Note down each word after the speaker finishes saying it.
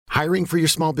Hiring for your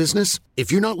small business?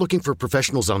 If you're not looking for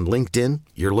professionals on LinkedIn,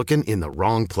 you're looking in the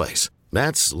wrong place.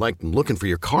 That's like looking for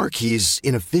your car keys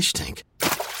in a fish tank.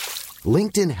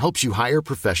 LinkedIn helps you hire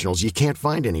professionals you can't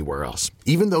find anywhere else,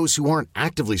 even those who aren't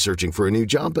actively searching for a new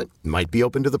job but might be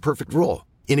open to the perfect role.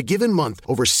 In a given month,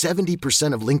 over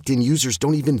 70% of LinkedIn users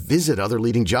don't even visit other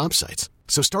leading job sites.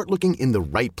 So start looking in the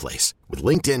right place. With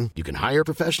LinkedIn, you can hire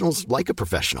professionals like a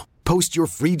professional. Post your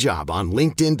free job on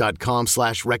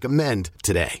linkedin.com/recommend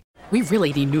today. We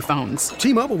really need new phones.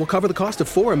 T-Mobile will cover the cost of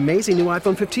 4 amazing new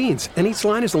iPhone 15s, and each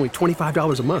line is only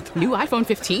 $25 a month. New iPhone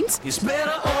 15s? It's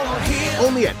better over here.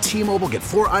 Only at T-Mobile, get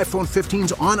 4 iPhone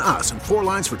 15s on us and 4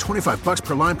 lines for $25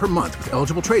 per line per month with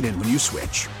eligible trade-in when you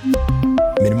switch.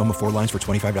 Minimum of 4 lines for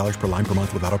 $25 per line per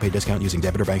month with autopay discount using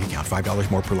debit or bank account.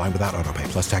 $5 more per line without autopay,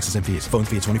 plus taxes and fees. Phone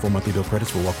fee at 24 monthly bill credits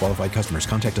for well-qualified customers.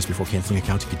 Contact us before canceling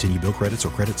account to continue bill credits or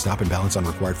credit stop and balance on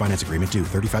required finance agreement due.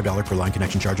 $35 per line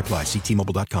connection charge applies. See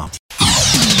T-Mobile.com.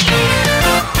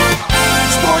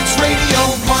 Sports Radio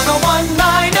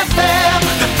 101.9 FM,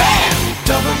 The Fan,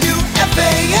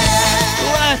 WFAN.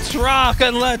 Let's rock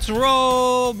and let's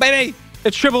roll, baby.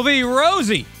 It's Triple V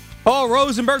Rosie. Paul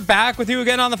Rosenberg back with you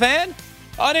again on The Fan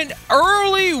on an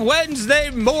early Wednesday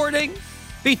morning,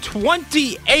 the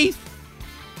 28th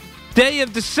day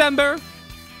of December,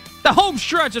 the home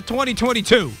stretch of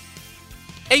 2022.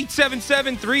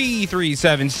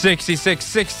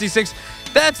 877-337-6666.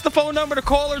 That's the phone number to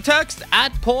call or text.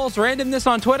 At Paul's Randomness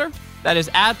on Twitter. That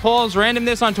is at Paul's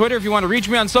Randomness on Twitter. If you want to reach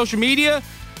me on social media,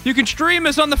 you can stream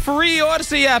us on the free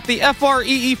Odyssey app, the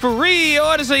FREE free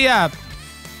Odyssey app.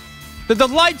 The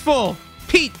delightful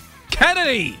Pete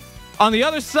Kennedy on the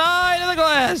other side of the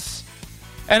glass.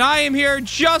 And I am here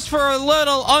just for a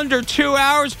little under 2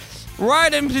 hours,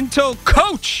 right until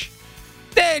Coach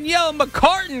Danielle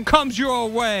McCartan comes your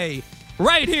way,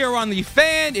 right here on The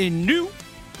Fan in New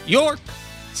York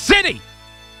City.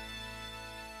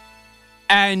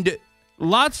 And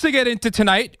lots to get into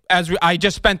tonight, as I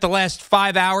just spent the last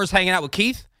 5 hours hanging out with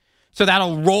Keith. So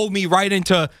that'll roll me right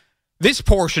into this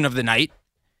portion of the night.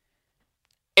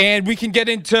 And we can get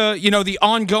into, the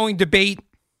ongoing debate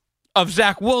of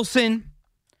Zach Wilson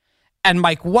and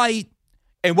Mike White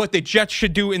and what the Jets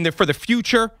should do for the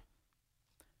future.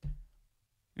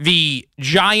 The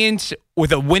Giants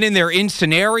with a win in their in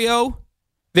scenario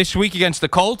this week against the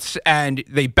Colts, and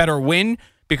they better win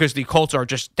because the Colts are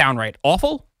just downright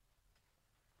awful.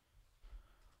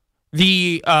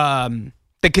 The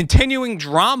continuing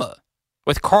drama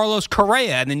with Carlos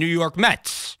Correa and the New York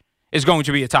Mets is going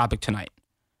to be a topic tonight.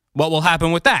 What will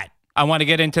happen with that? I want to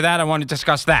get into that. I want to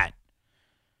discuss that.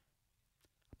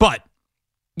 But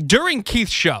during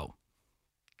Keith's show,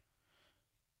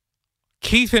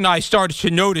 Keith and I started to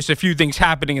notice a few things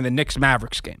happening in the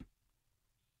Knicks-Mavericks game.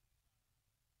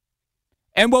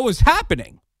 And what was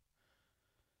happening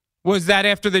was that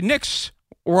after the Knicks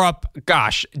were up,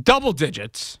 double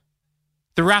digits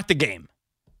throughout the game,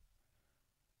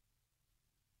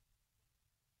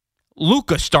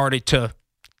 Luka started to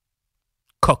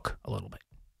cook a little bit.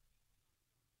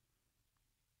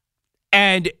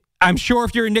 And I'm sure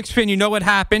if you're a Knicks fan, you know what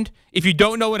happened. If you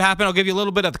don't know what happened, I'll give you a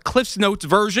little bit of the Cliff's Notes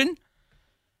version,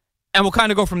 and we'll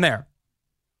kind of go from there.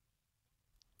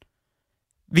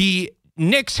 The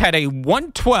Knicks had a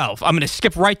 112. I'm going to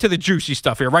skip right to the juicy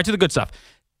stuff here, right to the good stuff.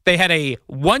 They had a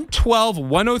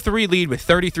 112-103 lead with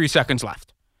 33 seconds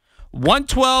left.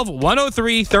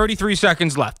 112-103, 33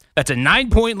 seconds left. That's a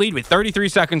 9-point lead with 33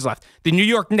 seconds left. The New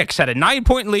York Knicks had a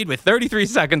 9-point lead with 33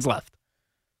 seconds left.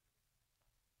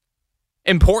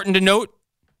 Important to note,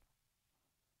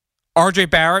 RJ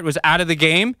Barrett was out of the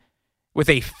game with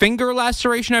a finger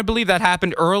laceration, I believe. That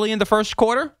happened early in the first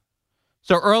quarter.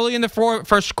 So early in the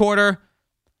first quarter,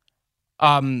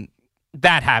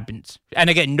 that happens. And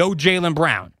again, no Jaylen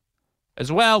Brown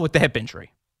as well with the hip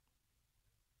injury.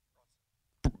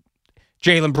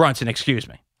 Jalen Brunson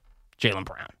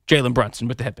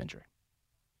with the hip injury.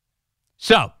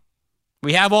 So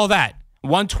we have all that.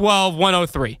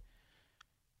 112-103.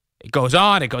 It goes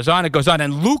on.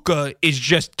 And Luka is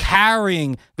just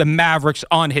carrying the Mavericks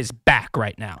on his back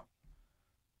right now.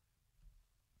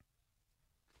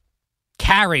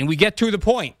 We get to the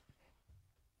point.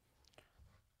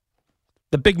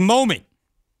 The big moment.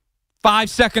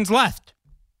 5 seconds left.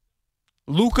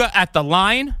 Luka at the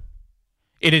line.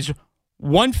 It is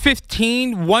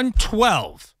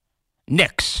 115-112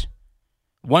 Knicks.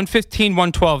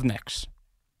 115-112 Knicks.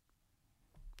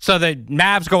 So the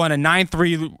Mavs go on a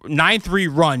 9-3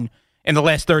 run in the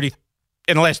last 30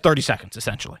 seconds,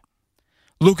 essentially.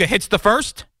 Luka hits the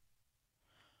first,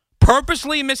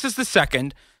 purposely misses the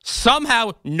second.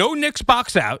 Somehow, no Knicks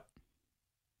box out.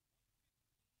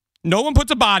 No one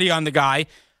puts a body on the guy.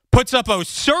 Puts up a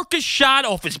circus shot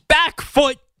off his back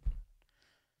foot.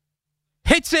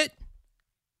 Hits it.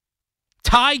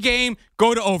 Tie game.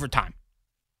 Go to overtime.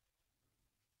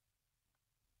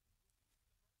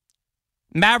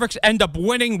 Mavericks end up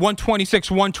winning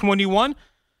 126-121.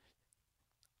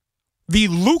 The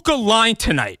Luka line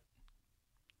tonight.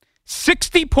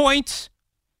 60 points,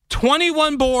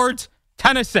 21 boards,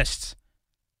 10 assists.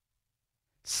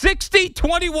 60,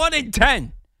 21, and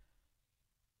 10.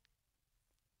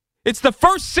 It's the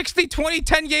first 60, 20,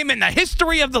 10 game in the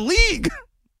history of the league.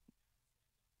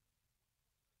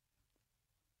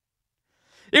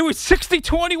 It was 60,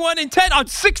 21, and 10 on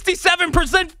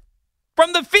 67%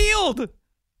 from the field.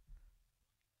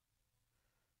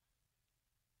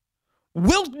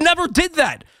 Wilt never did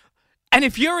that. And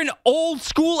if you're an old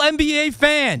school NBA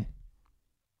fan,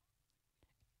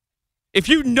 if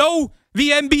you know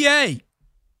the NBA,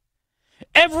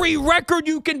 every record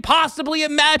you can possibly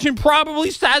imagine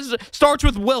probably starts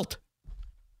with Wilt.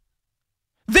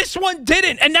 This one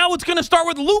didn't, and now it's going to start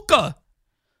with Luka.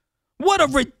 What a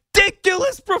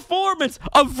ridiculous performance,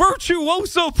 a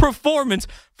virtuoso performance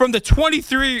from the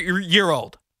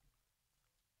 23-year-old.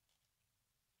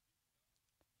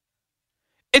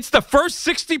 It's the first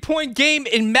 60-point game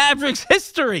in Mavericks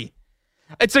history.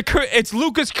 It's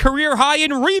Luka's career high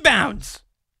in rebounds.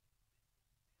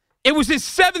 It was his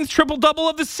 7th triple-double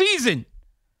of the season.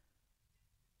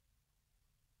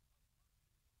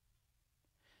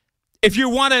 If you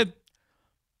want to,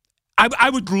 I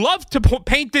would love to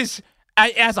paint this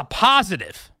as a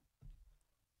positive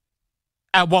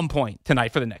at one point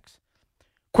tonight for the Knicks.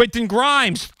 Quentin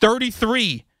Grimes,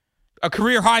 33, a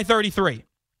career high 33.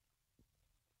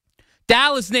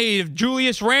 Dallas native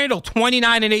Julius Randle,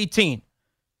 29 and 18.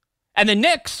 And the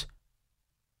Knicks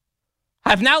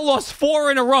have now lost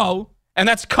 4 in a row, and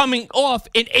that's coming off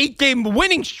an 8-game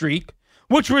winning streak,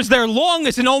 which was their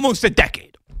longest in almost a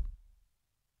decade.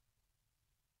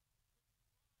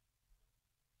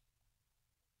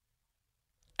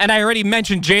 And I already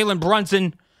mentioned Jalen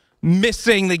Brunson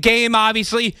missing the game,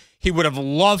 obviously. He would have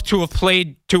loved to have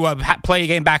played a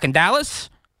game back in Dallas.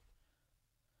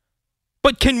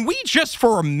 But can we just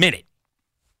for a minute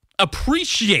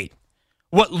appreciate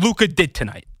what Luka did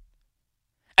tonight?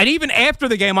 And even after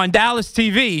the game on Dallas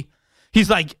TV,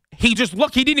 he's like, he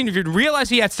didn't even realize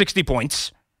he had 60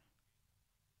 points.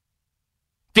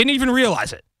 Didn't even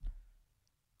realize it.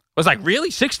 Was like,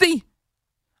 really? 60?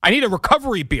 I need a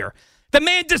recovery beer. The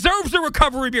man deserves a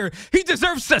recovery beer. He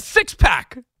deserves a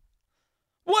 6-pack.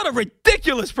 What a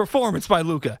ridiculous performance by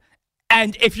Luka.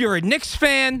 And if you're a Knicks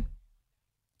fan,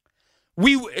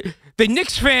 the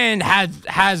Knicks fan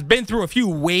has been through a few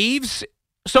waves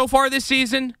so far this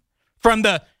season. From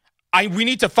we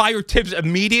need to fire Tibbs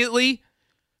immediately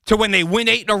to when they win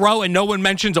 8 in a row and no one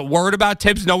mentions a word about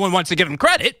Tibbs. No one wants to give him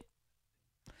credit.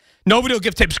 Nobody will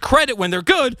give Tibbs credit when they're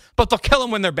good, but they'll kill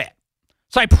him when they're bad.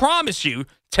 So I promise you,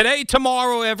 today,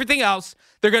 tomorrow, everything else,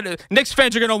 Knicks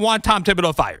fans are going to want Tom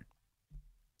Thibodeau fired.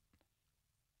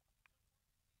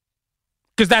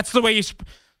 Because that's the way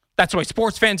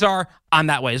sports fans are. I'm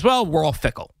that way as well. We're all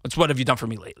fickle. It's what have you done for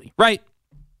me lately, right?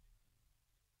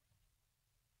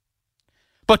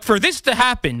 But for this to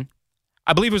happen,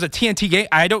 I believe it was a TNT game.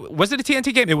 Was it a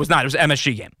TNT game? It was not. It was an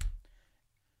MSG game.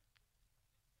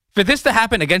 For this to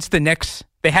happen against the Knicks,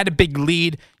 they had a big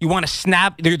lead. You want to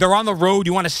snap. They're on the road.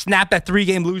 You want to snap that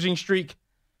 3-game losing streak.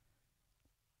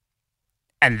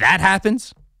 And that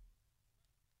happens.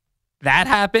 That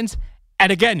happens.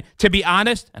 And again, to be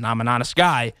honest, and I'm an honest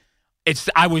guy,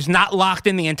 I was not locked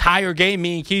in the entire game.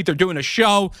 Me and Keith are doing a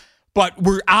show, but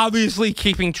we're obviously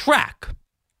keeping track.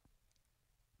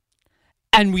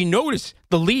 And we notice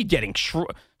the lead getting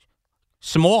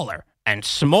smaller and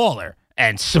smaller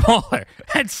and smaller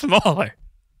and smaller.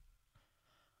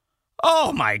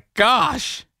 Oh, my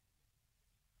gosh.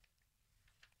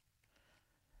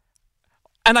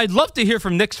 And I'd love to hear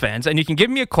from Knicks fans, and you can give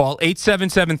me a call,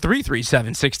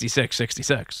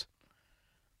 877-337-6666.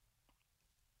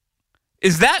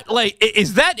 Is that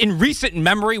in recent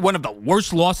memory one of the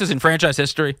worst losses in franchise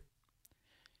history?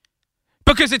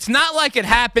 Because it's not like it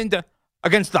happened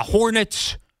against the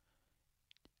Hornets.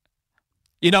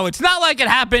 You know, it's not like it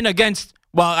happened against,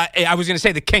 well, I was going to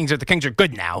say the Kings, but the Kings are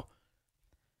good now.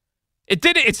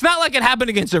 It's not like it happened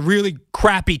against a really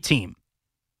crappy team.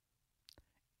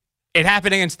 It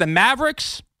happened against the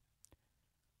Mavericks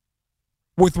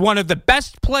with one of the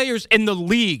best players in the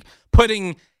league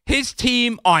putting his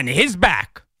team on his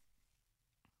back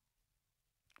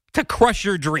to crush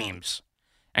your dreams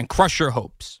and crush your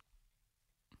hopes.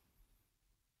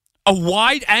 A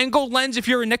wide angle lens if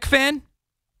you're a Knicks fan.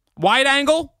 Wide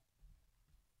angle.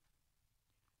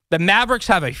 The Mavericks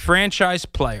have a franchise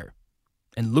player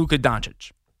in Luka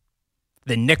Doncic.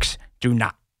 The Knicks do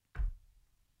not.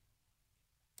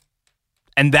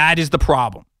 And that is the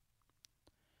problem.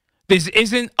 This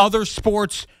isn't other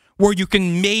sports where you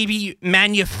can maybe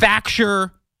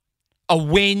manufacture a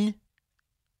win,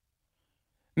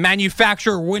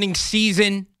 manufacture a winning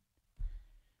season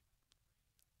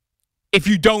if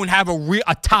you don't have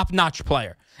a top-notch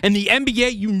player. In the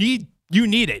NBA, you need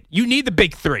it. You need the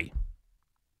big three.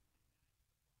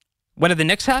 What do the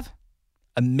Knicks have?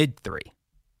 A mid-three.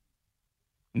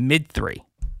 Mid-three.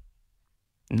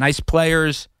 Nice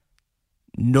players.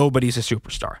 Nobody's a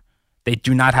superstar. They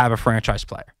do not have a franchise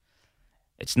player.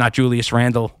 It's not Julius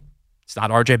Randle. It's not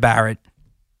RJ Barrett.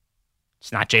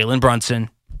 It's not Jalen Brunson.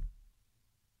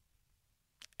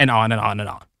 And on and on and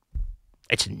on.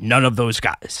 It's none of those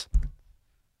guys.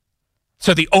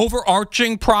 So the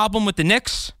overarching problem with the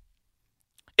Knicks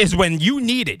is when you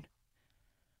needed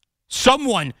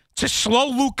someone to slow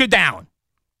Luka down,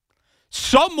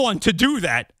 someone to do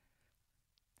that,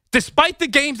 despite the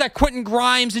games that Quentin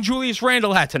Grimes and Julius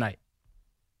Randle had tonight.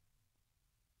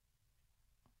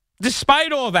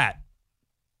 Despite all that,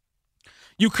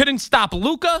 you couldn't stop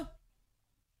Luka.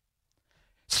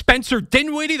 Spencer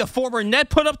Dinwiddie, the former Net,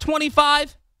 put up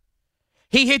 25.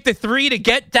 He hit the three to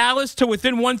get Dallas to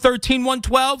within 113,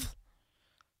 112.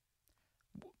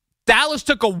 Dallas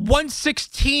took a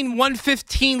 116,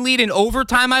 115 lead in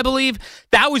overtime, I believe.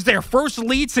 That was their first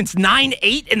lead since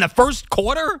 9-8 in the first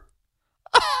quarter.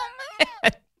 Oh,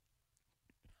 man.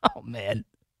 Oh, man.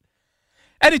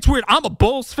 And it's weird. I'm a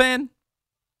Bulls fan.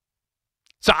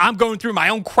 So I'm going through my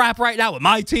own crap right now with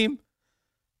my team.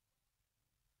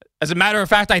 As a matter of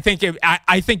fact, I think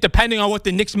depending on what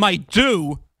the Knicks might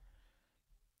do,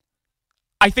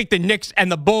 I think the Knicks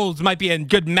and the Bulls might be a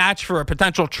good match for a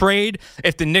potential trade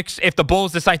if the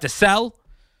Bulls decide to sell.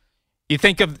 You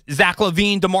think of Zach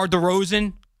LaVine, DeMar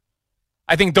DeRozan.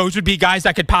 I think those would be guys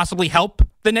that could possibly help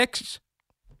the Knicks.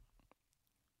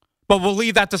 But we'll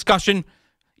leave that discussion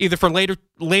either for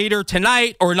later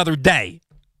tonight or another day.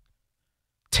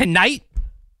 Tonight,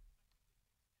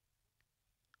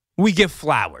 we give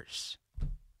flowers.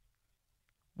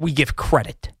 We give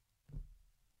credit.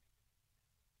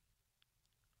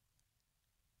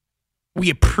 We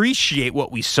appreciate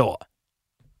what we saw.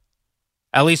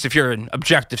 At least if you're an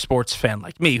objective sports fan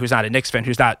like me, who's not a Knicks fan,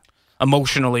 who's not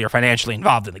emotionally or financially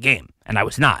involved in the game. And I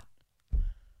was not.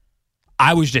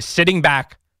 I was just sitting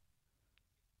back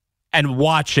and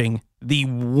watching the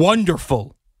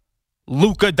wonderful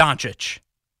Luka Doncic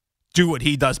do what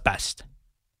he does best.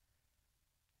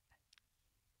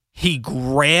 He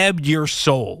grabbed your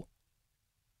soul.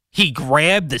 He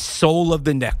grabbed the soul of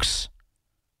the Knicks.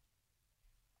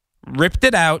 Ripped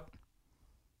it out,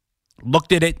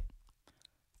 looked at it,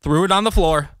 threw it on the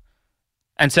floor,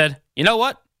 and said, you know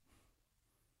what?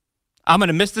 I'm going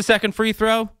to miss the second free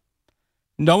throw.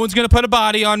 No one's going to put a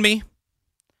body on me.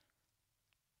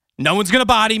 No one's going to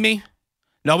body me.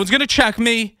 No one's going to check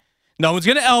me. No one's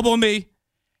going to elbow me.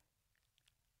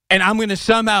 And I'm going to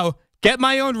somehow get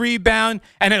my own rebound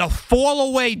and then a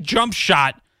fall-away jump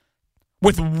shot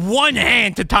with one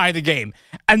hand to tie the game,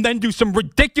 and then do some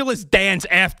ridiculous dance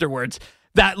afterwards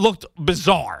that looked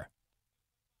bizarre.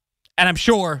 And I'm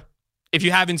sure if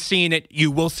you haven't seen it, you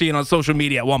will see it on social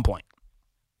media at one point.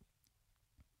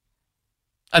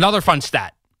 Another fun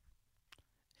stat.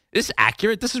 This is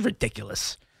accurate. This is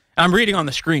ridiculous. I'm reading on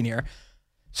the screen here.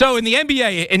 So in the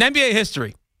NBA, in NBA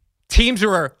history, teams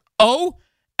were 0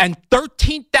 and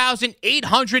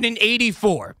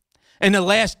 13,884 in the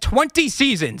last 20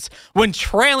 seasons when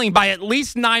trailing by at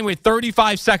least 9 with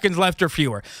 35 seconds left or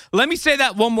fewer. Let me say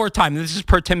that one more time. This is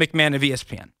per Tim McMahon of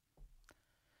ESPN.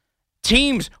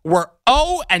 Teams were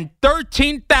 0 and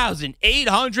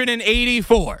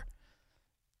 13,884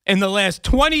 in the last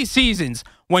 20 seasons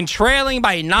when trailing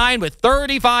by 9 with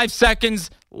 35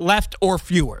 seconds left or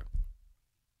fewer.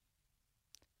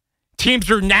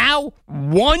 Teams are now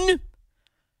 1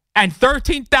 and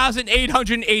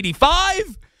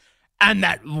 13,885. And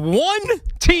that one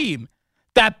team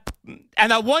that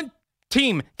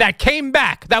came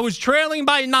back, that was trailing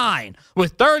by 9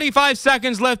 with 35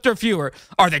 seconds left or fewer,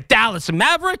 are the Dallas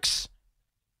Mavericks.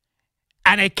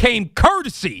 And it came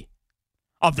courtesy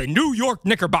of the New York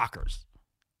Knickerbockers.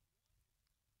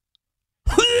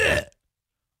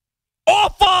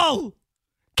 Awful!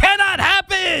 Cannot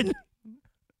happen!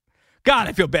 God,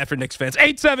 I feel bad for Knicks fans.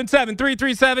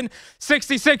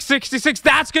 877-337-6666.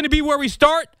 That's going to be where we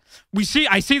start.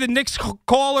 I see the Knicks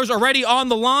callers already on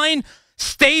the line.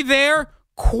 Stay there.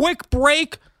 Quick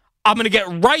break. I'm going to get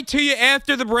right to you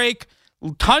after the break.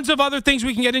 Tons of other things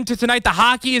we can get into tonight. The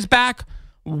hockey is back.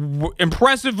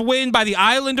 Impressive win by the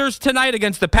Islanders tonight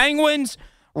against the Penguins.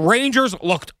 Rangers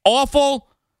looked awful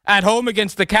at home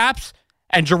against the Caps.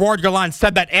 And Gerard Gallant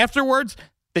said that afterwards.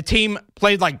 The team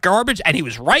played like garbage, and he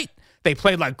was right. They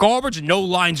played like garbage. No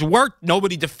lines worked.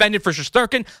 Nobody defended for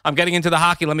Shesterkin. I'm getting into the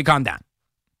hockey. Let me calm down.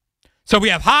 So we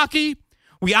have hockey.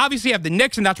 We obviously have the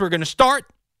Knicks, and that's where we're going to start.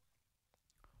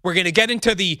 We're going to get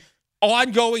into the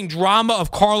ongoing drama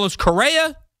of Carlos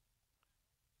Correa.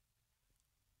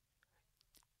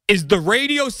 Is the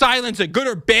radio silence a good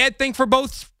or bad thing for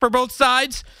both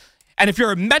sides? And if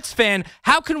you're a Mets fan,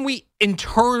 how can we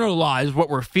internalize what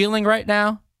we're feeling right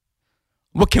now?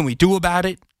 What can we do about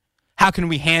it? How can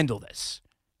we handle this?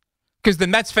 Because the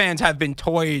Mets fans have been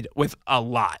toyed with a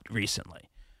lot recently.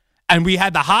 And we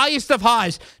had the highest of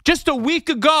highs just a week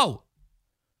ago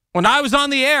when I was on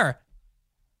the air.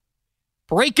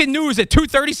 Breaking news at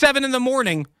 2:37 in the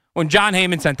morning when John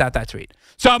Heyman sent out that tweet.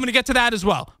 So I'm going to get to that as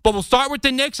well. But we'll start with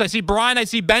the Knicks. I see Brian. I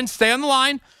see Ben. Stay on the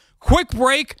line. Quick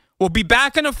break. We'll be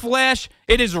back in a flash.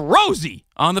 It is Rosie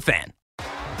on the Fan.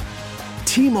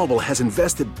 T-Mobile has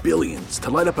invested billions to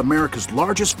light up America's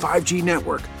largest 5G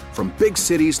network, from big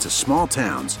cities to small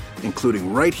towns,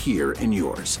 including right here in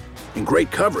yours. And great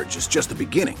coverage is just the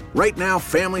beginning. Right now,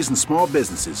 families and small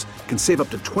businesses can save up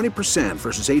to 20%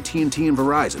 versus AT&T and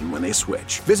Verizon when they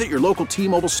switch. Visit your local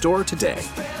T-Mobile store today.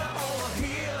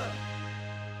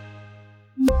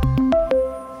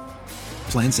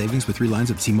 Plan savings with 3 lines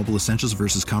of T-Mobile Essentials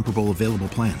versus comparable available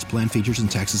plans. Plan features and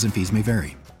taxes and fees may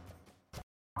vary.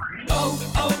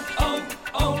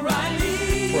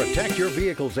 Protect your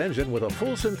vehicle's engine with a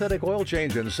full synthetic oil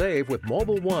change and save with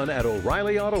Mobil 1 at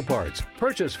O'Reilly Auto Parts.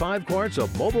 Purchase 5 quarts of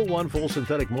Mobil 1 full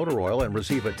synthetic motor oil and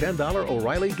receive a $10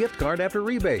 O'Reilly gift card after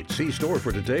rebate. See store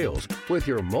for details. With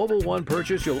your Mobil 1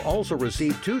 purchase, you'll also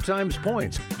receive 2 times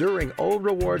points during O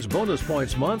Rewards Bonus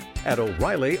Points Month at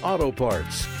O'Reilly Auto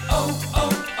Parts.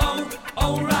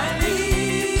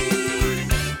 O'Reilly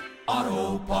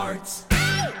Auto Parts.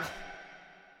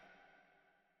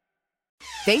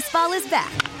 Baseball is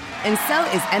back, and so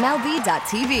is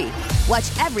MLB.tv.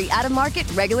 Watch every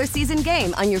out-of-market regular season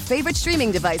game on your favorite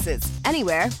streaming devices,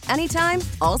 anywhere, anytime,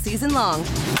 all season long.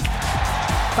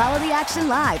 Follow the action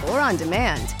live or on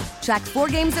demand. Track 4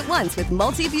 games at once with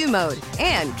multi-view mode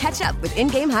and catch up with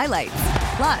in-game highlights.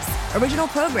 Plus, original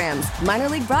programs, minor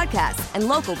league broadcasts, and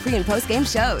local pre- and post-game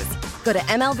shows. Go to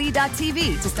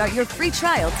MLB.tv to start your free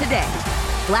trial today.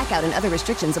 Blackout and other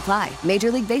restrictions apply.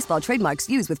 Major League Baseball trademarks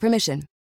used with permission.